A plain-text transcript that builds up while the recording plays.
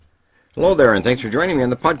Hello there, and thanks for joining me on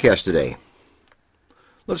the podcast today.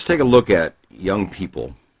 Let's take a look at young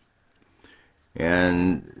people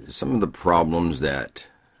and some of the problems that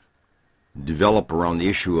develop around the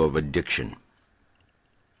issue of addiction.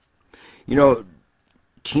 You know,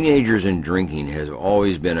 teenagers and drinking has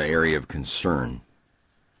always been an area of concern,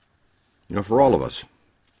 for all of us.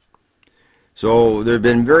 So there have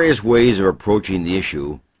been various ways of approaching the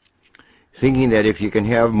issue, thinking that if you can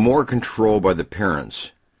have more control by the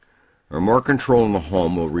parents, or more control in the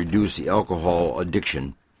home will reduce the alcohol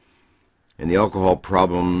addiction and the alcohol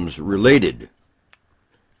problems related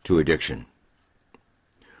to addiction.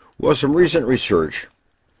 Well, some recent research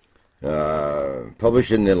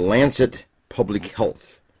published in the Lancet Public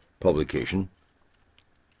Health publication,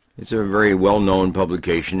 it's a very well-known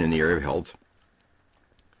publication in the area of health,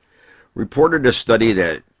 reported a study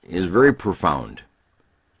that is very profound.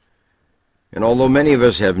 And although many of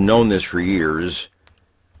us have known this for years,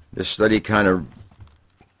 this study kind of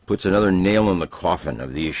puts another nail in the coffin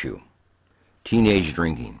of the issue. Teenage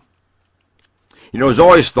drinking. It was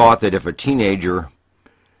always thought that if a teenager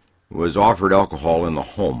was offered alcohol in the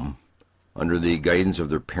home under the guidance of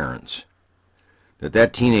their parents,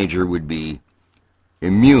 that teenager would be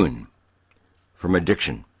immune from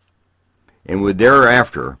addiction and would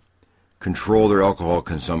thereafter control their alcohol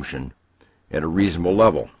consumption at a reasonable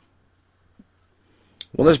level.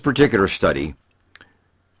 Well, this particular study,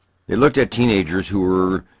 they looked at teenagers who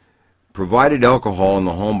were provided alcohol in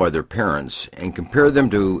the home by their parents and compared them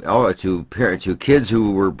to kids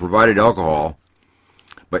who were provided alcohol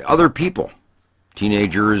by other people,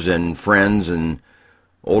 teenagers and friends and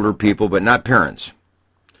older people, but not parents.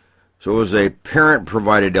 So it was a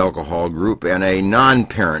parent-provided alcohol group and a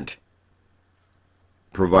non-parent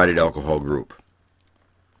provided alcohol group.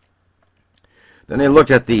 Then they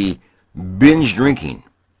looked at the binge drinking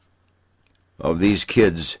of these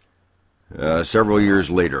kids several years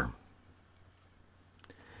later.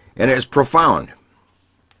 And it's profound.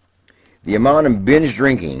 The amount of binge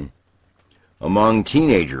drinking among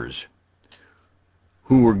teenagers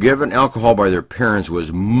who were given alcohol by their parents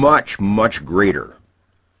was much, much greater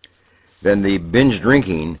than the binge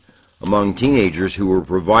drinking among teenagers who were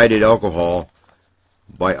provided alcohol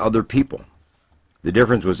by other people. The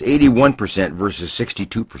difference was 81% versus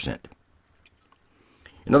 62%.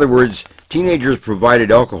 In other words, teenagers provided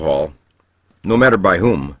alcohol, no matter by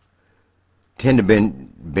whom, tend to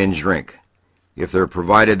binge drink if they're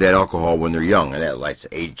provided that alcohol when they're young, and that's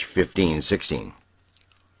age 15, 16.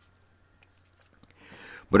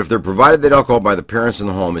 But if they're provided that alcohol by the parents in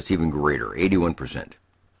the home, it's even greater, 81%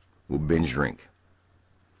 will binge drink.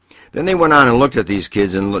 Then they went on and looked at these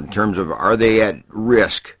kids in terms of, are they at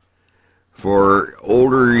risk for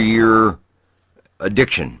older year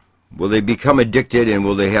addiction? Will they become addicted, and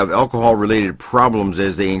will they have alcohol-related problems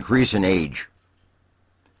as they increase in age?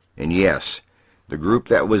 And yes, the group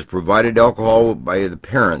that was provided alcohol by the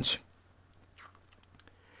parents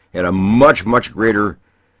had a much, much greater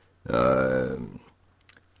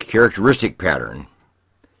characteristic pattern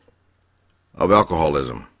of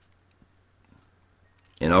alcoholism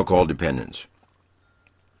and alcohol dependence.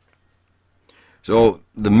 So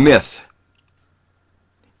the myth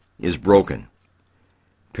is broken.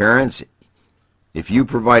 Parents, if you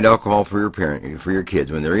provide alcohol for your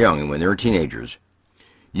kids when they're young and when they're teenagers,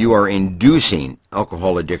 you are inducing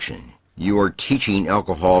alcohol addiction. You are teaching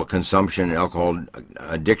alcohol consumption and alcohol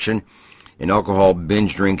addiction and alcohol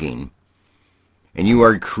binge drinking. And you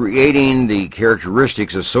are creating the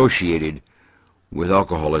characteristics associated with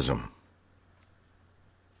alcoholism.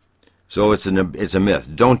 So it's a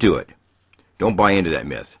myth. Don't do it. Don't buy into that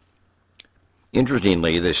myth.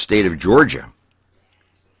 Interestingly, the state of Georgia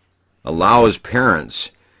allows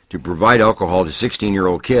parents to provide alcohol to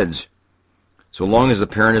 16-year-old kids so long as the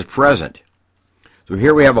parent is present. So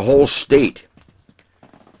here we have a whole state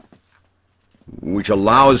which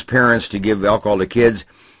allows parents to give alcohol to kids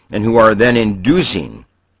and who are then inducing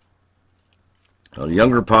a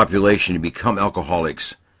younger population to become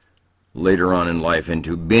alcoholics later on in life and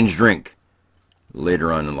to binge drink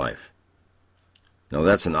later on in life. Now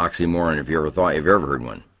that's an oxymoron if you ever heard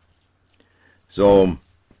one. So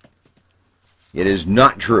it is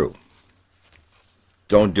not true.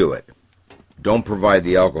 Don't do it. Don't provide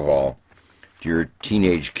the alcohol to your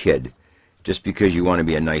teenage kid just because you want to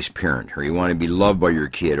be a nice parent, or you want to be loved by your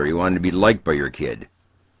kid, or you want to be liked by your kid.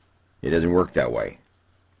 It doesn't work that way.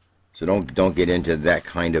 So don't get into that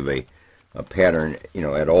kind of a pattern,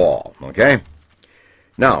 at all. Okay?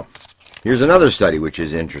 Now, here's another study which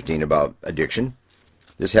is interesting about addiction.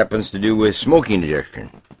 This happens to do with smoking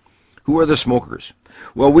addiction. Who are the smokers?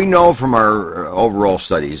 Well, we know from our overall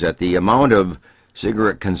studies that the amount of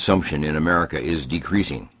cigarette consumption in America is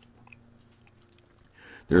decreasing.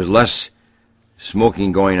 There's less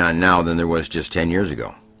smoking going on now than there was just 10 years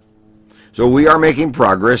ago. So we are making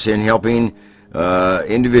progress in helping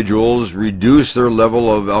individuals reduce their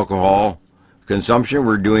level of alcohol consumption.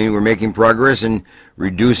 We're making progress in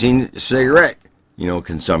reducing cigarette,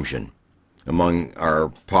 consumption among our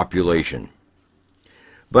population.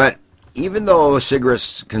 But even though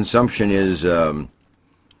cigarette consumption is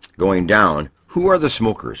going down, who are the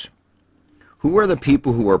smokers? Who are the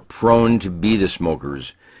people who are prone to be the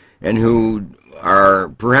smokers and who are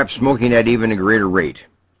perhaps smoking at even a greater rate?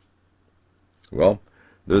 Well,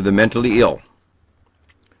 they're the mentally ill.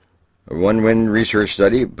 One research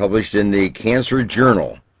study published in the Cancer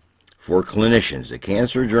Journal for Clinicians, the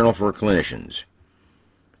Cancer Journal for Clinicians,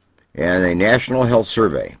 and a national health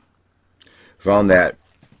survey found that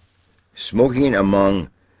smoking among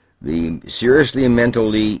the seriously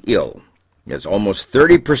mentally ill, that's almost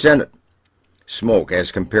 30% smoke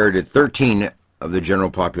as compared to 13% of the general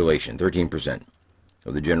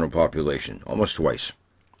population, almost twice.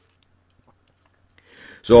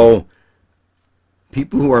 So,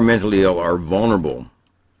 people who are mentally ill are vulnerable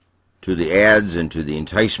to the ads and to the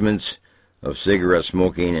enticements of cigarette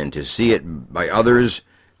smoking, and to see it by others,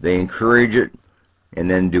 they encourage it and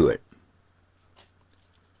then do it.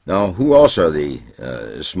 Now, who else are the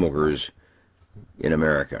smokers in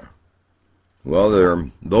America? Well, they're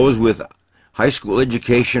those with high school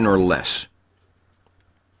education or less.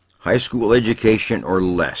 High school education or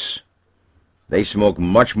less. They smoke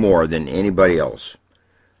much more than anybody else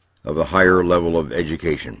of a higher level of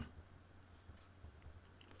education.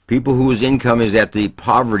 People whose income is at the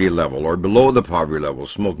poverty level or below the poverty level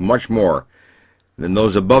smoke much more than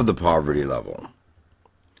those above the poverty level.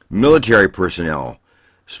 Military personnel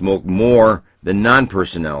smoke more than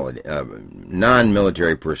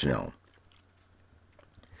non-military personnel.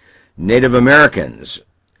 Native Americans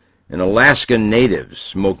and Alaskan natives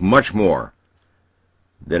smoke much more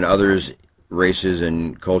than others races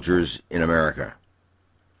and cultures in America.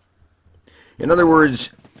 In other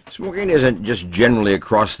words, smoking isn't just generally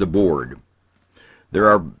across the board. There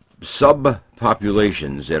are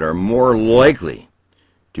subpopulations that are more likely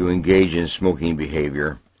to engage in smoking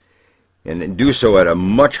behavior and do so at a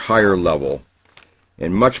much higher level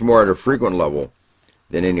and much more at a frequent level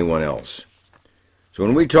than anyone else. So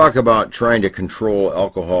when we talk about trying to control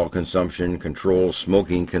alcohol consumption, control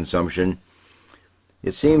smoking consumption,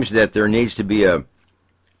 it seems that there needs to be a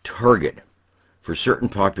target for certain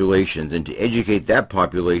populations and to educate that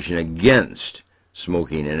population against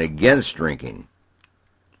smoking and against drinking,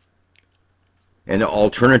 and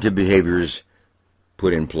alternative behaviors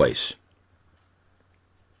put in place.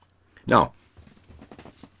 Now,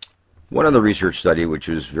 one other research study which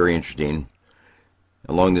was very interesting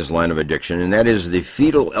along this line of addiction, and that is the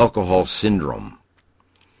fetal alcohol syndrome.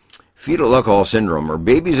 Fetal alcohol syndrome are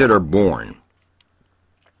babies that are born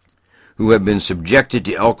who have been subjected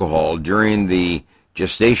to alcohol during the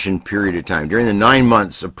gestation period of time. During the 9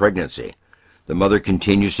 months of pregnancy, the mother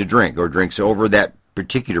continues to drink or drinks over that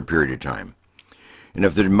particular period of time. And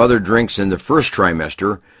if the mother drinks in the first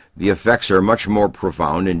trimester, the effects are much more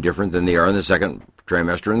profound and different than they are in the second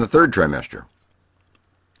trimester and the third trimester.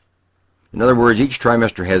 In other words, each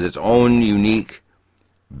trimester has its own unique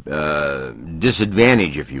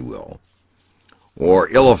disadvantage, if you will, or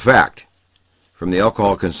ill effect from the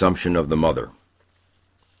alcohol consumption of the mother.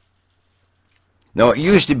 Now, it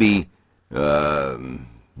used to be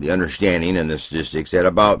the understanding and the statistics that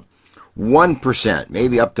about 1%,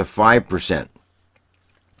 maybe up to 5%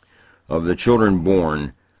 of the children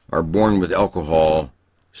born are born with alcohol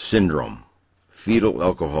syndrome, fetal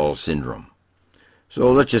alcohol syndrome.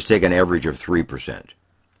 So let's just take an average of 3%.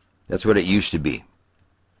 That's what it used to be.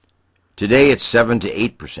 Today it's 7 to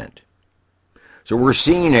 8%. So we're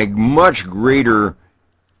seeing a much greater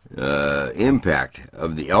impact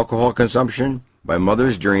of the alcohol consumption by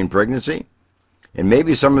mothers during pregnancy, and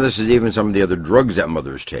maybe some of this is even some of the other drugs that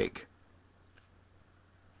mothers take.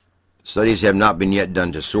 Studies have not been yet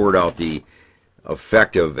done to sort out the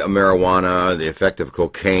effect of marijuana, the effect of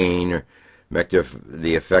cocaine,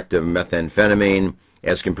 the effect of methamphetamine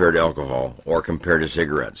as compared to alcohol or compared to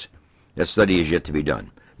cigarettes. That study is yet to be done.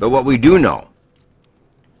 But what we do know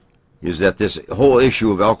is that this whole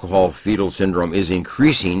issue of alcohol fetal syndrome is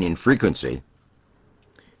increasing in frequency,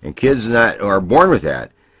 and kids that are born with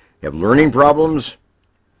that have learning problems,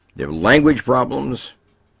 they have language problems,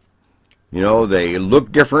 they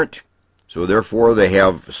look different, so therefore they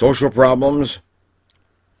have social problems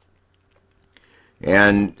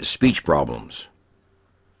and speech problems.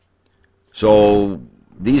 So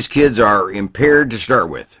these kids are impaired to start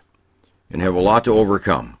with, and have a lot to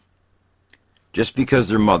overcome just because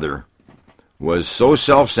their mother was so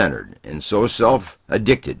self-centered and so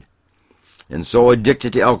self-addicted and so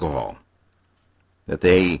addicted to alcohol that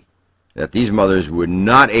these mothers were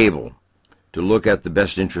not able to look at the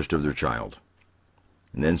best interest of their child,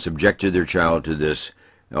 and then subjected their child to this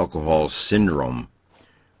alcohol syndrome,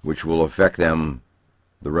 which will affect them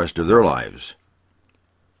the rest of their lives.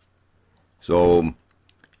 So,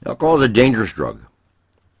 alcohol is a dangerous drug.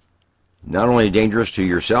 Not only dangerous to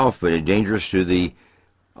yourself, but dangerous to the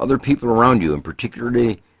other people around you, and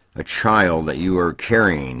particularly a child that you are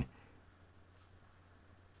carrying.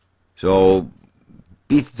 So,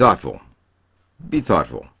 be thoughtful. Be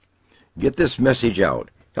thoughtful. Get this message out.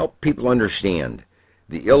 Help people understand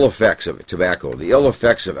the ill effects of tobacco, the ill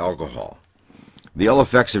effects of alcohol, the ill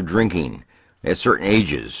effects of drinking at certain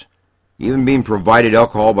ages, even being provided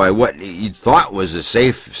alcohol by what you thought was a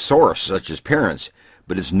safe source, such as parents,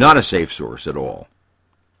 but it's not a safe source at all.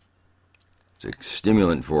 It's a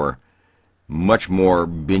stimulant for much more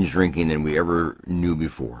binge drinking than we ever knew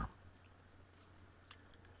before.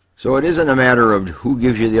 So it isn't a matter of who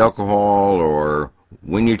gives you the alcohol or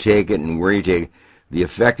when you take it and where you take it. The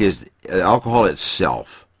effect is alcohol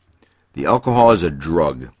itself. The alcohol is a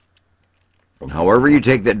drug. And however you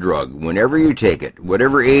take that drug, whenever you take it,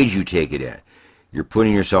 whatever age you take it at, you're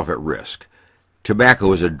putting yourself at risk.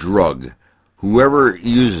 Tobacco is a drug. Whoever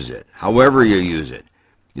uses it, however you use it,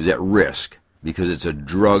 is at risk because it's a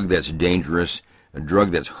drug that's dangerous, a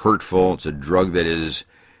drug that's hurtful, it's a drug that is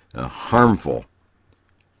harmful,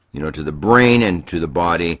 to the brain and to the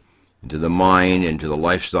body, and to the mind and to the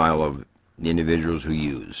lifestyle of the individuals who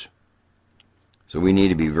use. So we need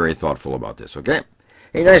to be very thoughtful about this, okay?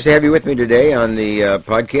 Hey, nice to have you with me today on the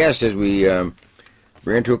podcast as we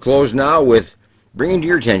bring it to a close now with bringing to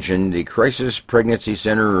your attention the Crisis Pregnancy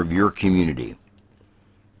Center of your community.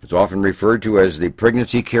 It's often referred to as the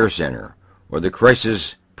Pregnancy Care Center or the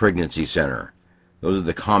Crisis Pregnancy Center. Those are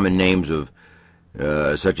the common names of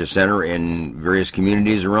such a center in various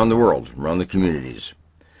communities around the world, around the communities.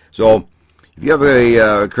 So, if you have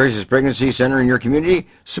a crisis pregnancy center in your community,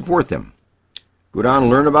 support them. Go down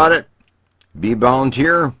and learn about it. Be a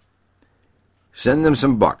volunteer. Send them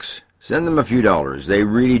some bucks. Send them a few dollars. They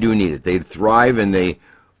really do need it. They thrive and they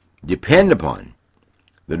depend upon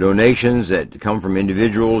the donations that come from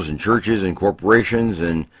individuals and churches and corporations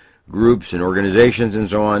and groups and organizations and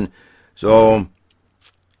so on. So,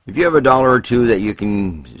 if you have $1 or $2 that you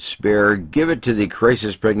can spare, give it to the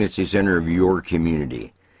Crisis Pregnancy Center of your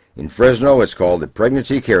community. In Fresno, it's called the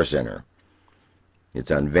Pregnancy Care Center.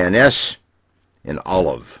 It's on Van Ness and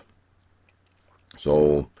Olive.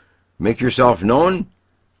 So make yourself known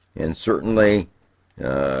and certainly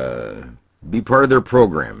be part of their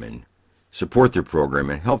program and support their program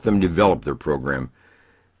and help them develop their program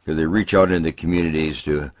because they reach out into the communities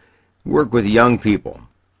to work with young people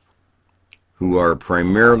who are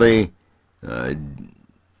primarily in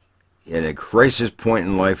a crisis point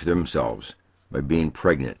in life themselves by being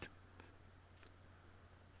pregnant.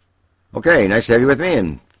 Okay, nice to have you with me,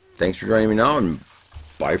 and thanks for joining me now, and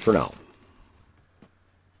bye for now.